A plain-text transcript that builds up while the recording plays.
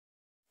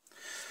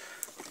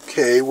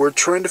Okay, we're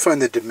trying to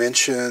find the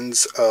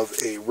dimensions of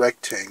a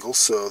rectangle,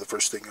 so the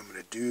first thing I'm going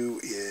to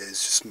do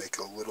is just make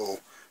a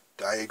little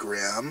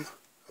diagram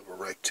of a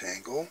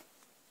rectangle.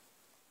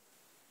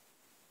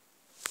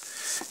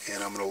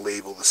 And I'm going to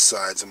label the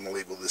sides. I'm going to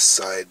label this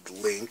side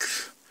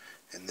length,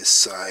 and this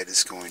side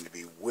is going to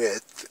be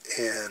width.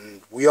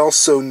 And we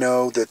also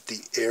know that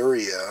the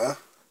area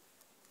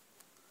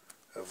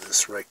of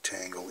this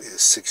rectangle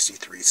is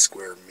 63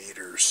 square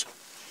meters.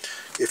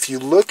 If you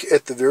look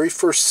at the very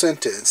first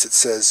sentence, it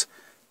says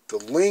the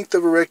length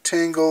of a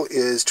rectangle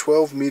is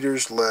 12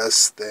 meters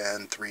less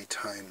than 3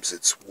 times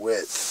its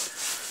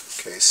width.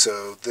 Okay,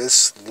 so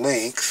this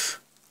length,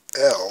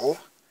 L,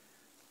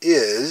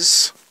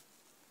 is,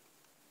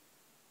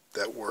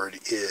 that word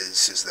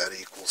is that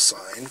equal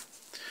sign,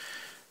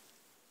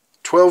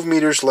 12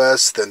 meters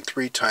less than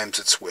 3 times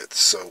its width.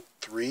 So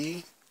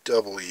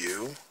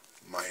 3W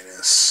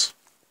minus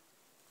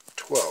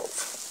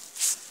 12.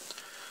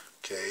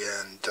 Okay,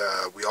 and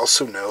we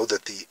also know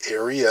that the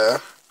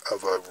area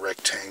of a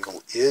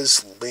rectangle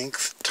is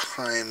length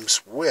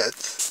times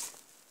width,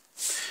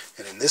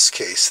 and in this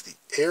case the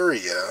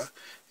area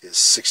is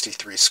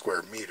 63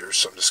 square meters,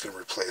 so I'm just going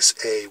to replace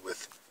A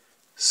with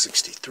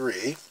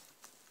 63,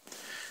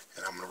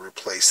 and I'm going to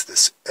replace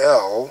this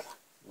L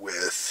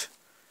with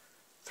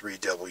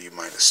 3W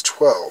minus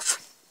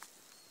 12.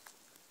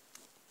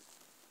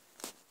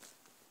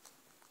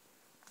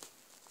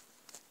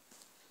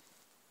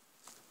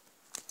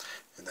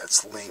 And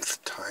that's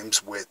length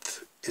times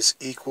width is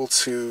equal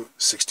to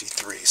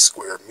 63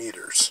 square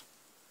meters.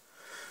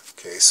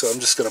 Okay, so I'm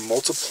just going to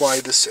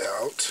multiply this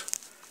out.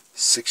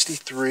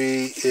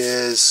 63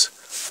 is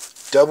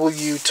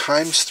W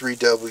times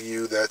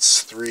 3W,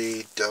 that's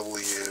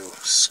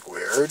 3W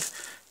squared.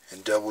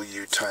 And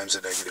W times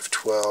a negative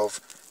 12,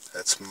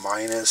 that's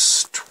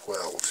minus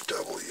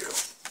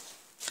 12W.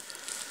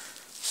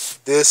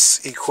 This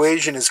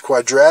equation is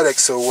quadratic,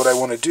 so what I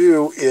want to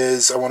do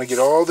is I want to get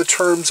all the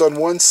terms on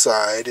one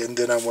side, and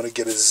then I want to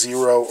get a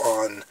 0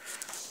 on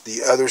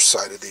the other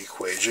side of the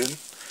equation.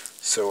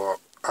 So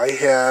I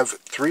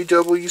have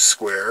 3W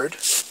squared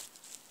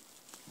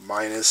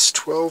minus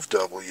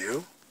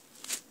 12W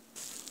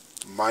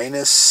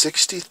minus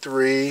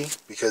 63,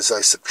 because I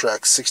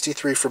subtract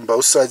 63 from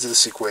both sides of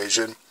this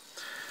equation,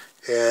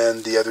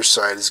 and the other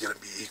side is going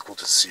to be equal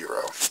to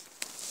 0.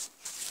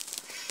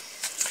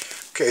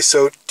 Okay,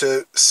 so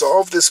to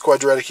solve this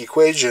quadratic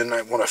equation,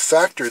 I want to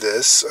factor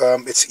this.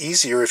 It's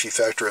easier if you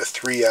factor a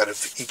 3 out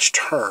of each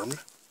term.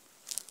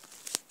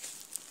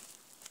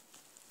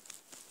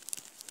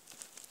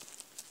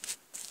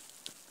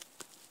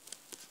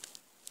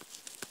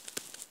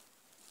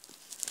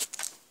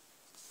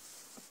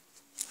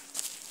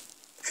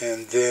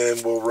 And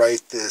then we'll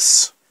write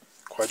this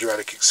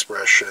quadratic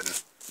expression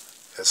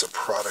as a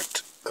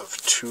product of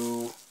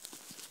 2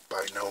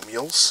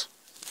 binomials.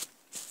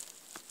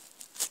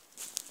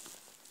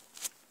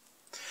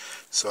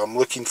 So I'm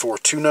looking for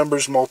 2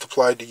 numbers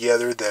multiplied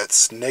together,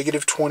 that's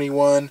negative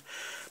 21,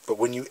 but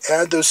when you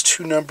add those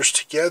 2 numbers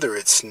together,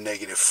 it's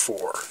negative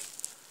 4.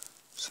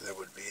 So that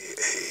would be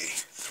a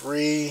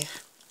 3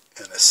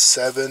 and a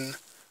 7.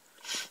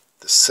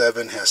 The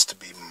 7 has to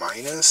be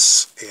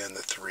minus, and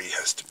the 3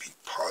 has to be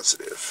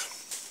positive.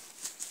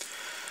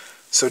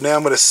 So now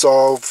I'm going to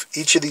solve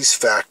each of these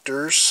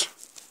factors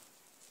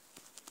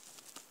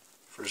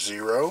for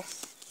 0.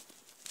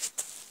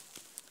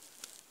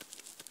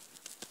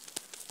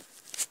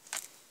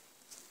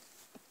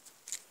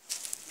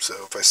 So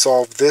if I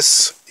solve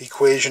this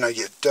equation, I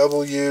get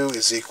W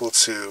is equal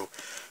to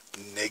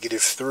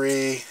negative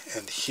 3,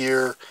 and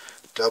here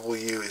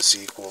W is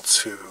equal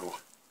to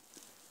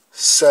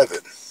 7.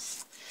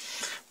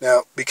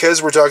 Now,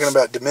 because we're talking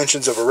about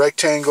dimensions of a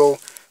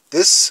rectangle,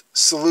 this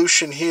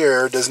solution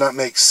here does not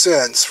make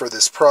sense for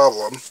this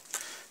problem.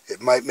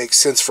 It might make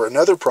sense for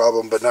another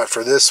problem, but not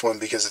for this one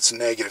because it's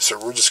negative,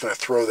 so we're just going to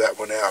throw that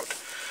one out.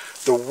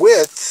 The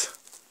width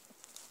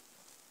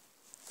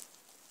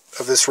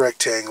of this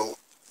rectangle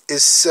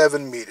is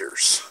 7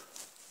 meters.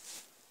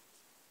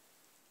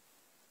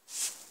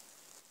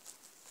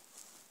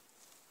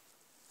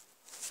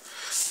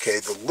 Okay,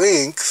 the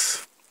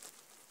length,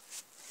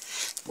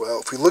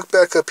 well, if we look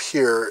back up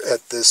here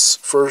at this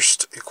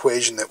first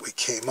equation that we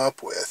came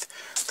up with,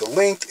 the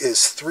length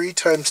is 3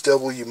 times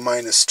W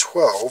minus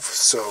 12,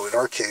 so in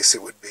our case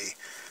it would be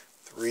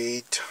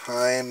 3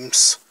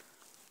 times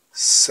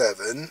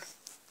 7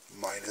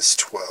 minus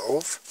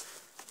 12.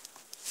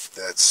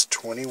 That's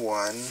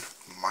 21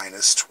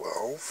 minus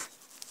 12.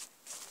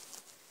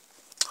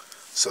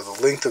 So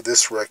the length of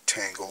this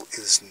rectangle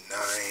is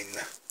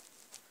 9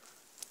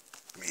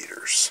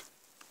 meters.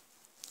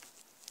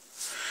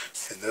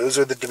 And those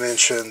are the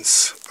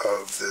dimensions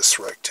of this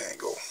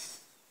rectangle.